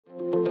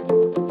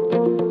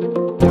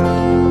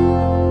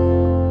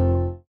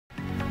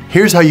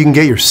Here's how you can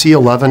get your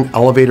C11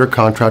 elevator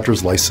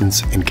contractor's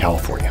license in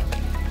California.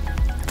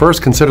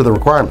 First, consider the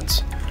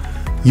requirements.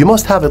 You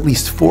must have at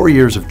least 4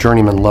 years of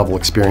journeyman level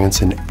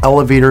experience in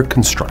elevator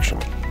construction.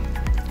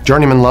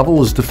 Journeyman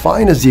level is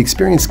defined as the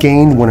experience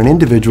gained when an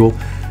individual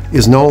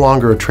is no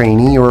longer a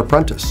trainee or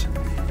apprentice,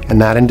 and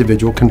that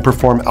individual can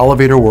perform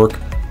elevator work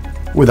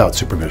without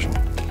supervision.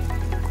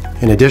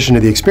 In addition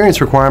to the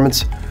experience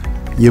requirements,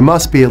 you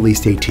must be at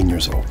least 18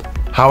 years old.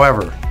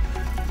 However,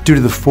 due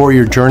to the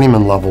 4-year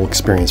journeyman level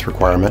experience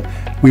requirement,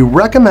 we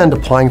recommend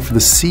applying for the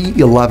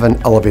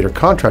C11 elevator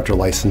contractor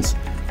license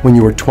when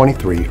you are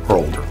 23 or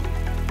older.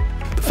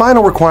 The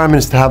final requirement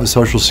is to have a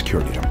Social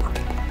Security number,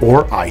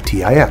 or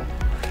ITIN,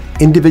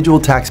 Individual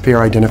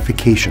Taxpayer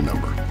Identification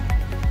Number.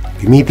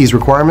 If you meet these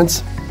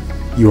requirements,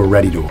 you are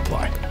ready to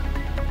apply.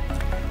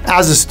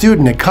 As a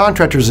student at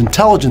Contractors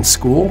Intelligence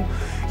School,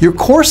 your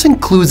course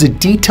includes a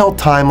detailed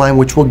timeline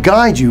which will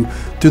guide you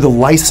through the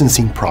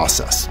licensing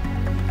process.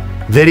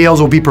 Videos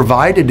will be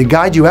provided to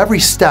guide you every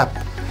step,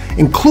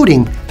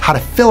 including how to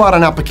fill out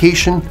an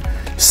application,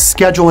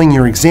 scheduling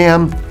your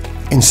exam,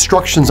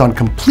 instructions on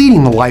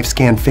completing the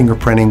LifeScan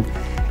fingerprinting,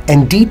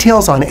 and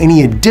details on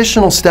any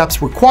additional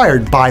steps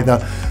required by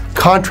the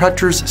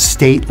Contractors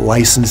State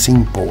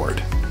Licensing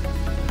Board.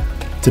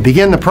 To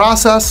begin the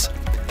process,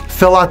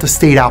 fill out the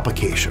state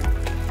application,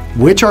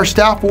 which our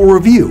staff will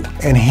review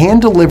and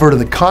hand deliver to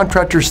the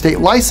Contractor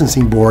State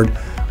Licensing Board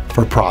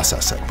for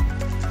processing.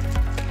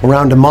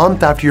 Around a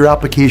month after your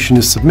application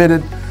is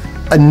submitted,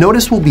 a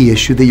notice will be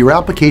issued that your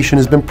application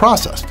has been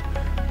processed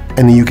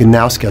and that you can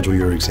now schedule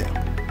your exam.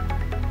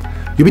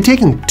 You'll be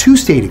taking 2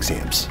 state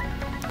exams,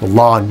 the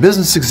Law and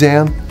Business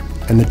exam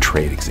and the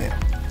Trade exam.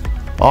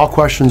 All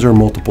questions are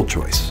multiple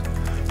choice.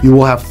 You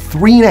will have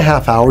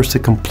 3.5 hours to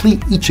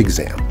complete each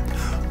exam.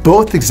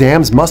 Both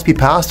exams must be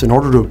passed in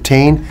order to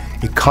obtain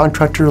a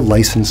contractor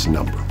license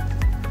number.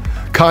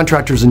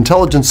 Contractors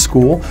Intelligence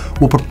School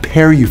will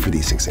prepare you for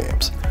these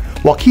exams.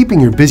 While keeping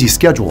your busy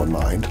schedule in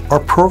mind, our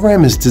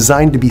program is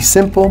designed to be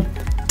simple,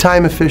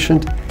 time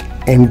efficient,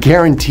 and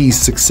guarantees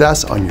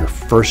success on your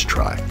first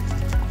try.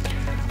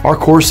 Our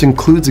course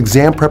includes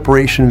exam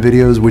preparation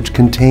videos which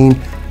contain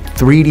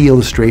 3D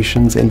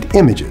illustrations and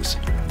images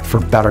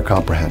for better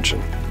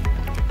comprehension.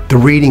 The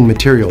reading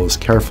material is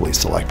carefully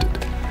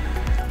selected.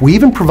 We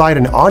even provide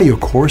an audio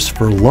course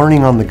for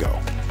learning on the go.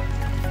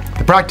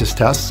 The practice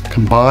tests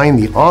combine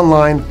the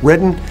online,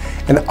 written,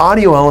 and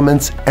audio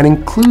elements and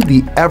include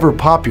the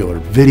ever-popular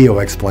video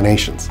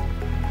explanations.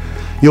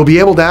 You'll be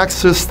able to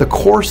access the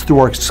course through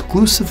our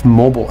exclusive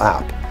mobile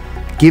app,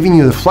 giving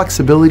you the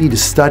flexibility to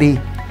study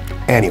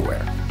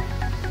anywhere.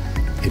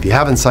 If you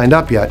haven't signed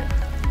up yet,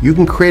 you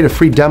can create a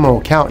free demo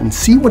account and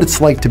see what it's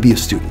like to be a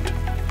student.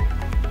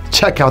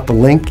 Check out the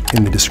link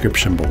in the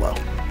description below.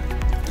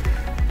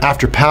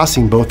 After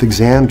passing both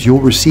exams,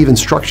 you'll receive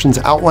instructions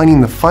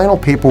outlining the final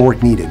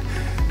paperwork needed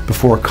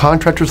before a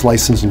contractor's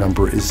license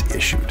number is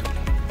issued.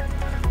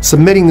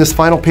 Submitting this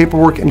final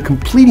paperwork and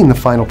completing the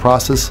final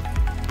process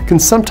can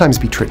sometimes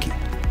be tricky,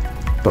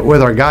 but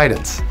with our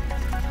guidance,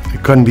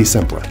 it couldn't be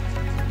simpler.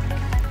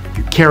 If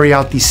you carry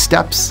out these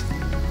steps,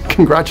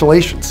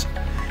 congratulations,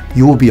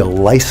 you will be a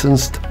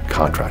licensed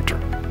contractor.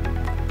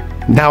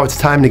 Now it's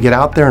time to get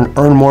out there and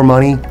earn more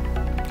money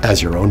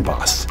as your own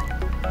boss.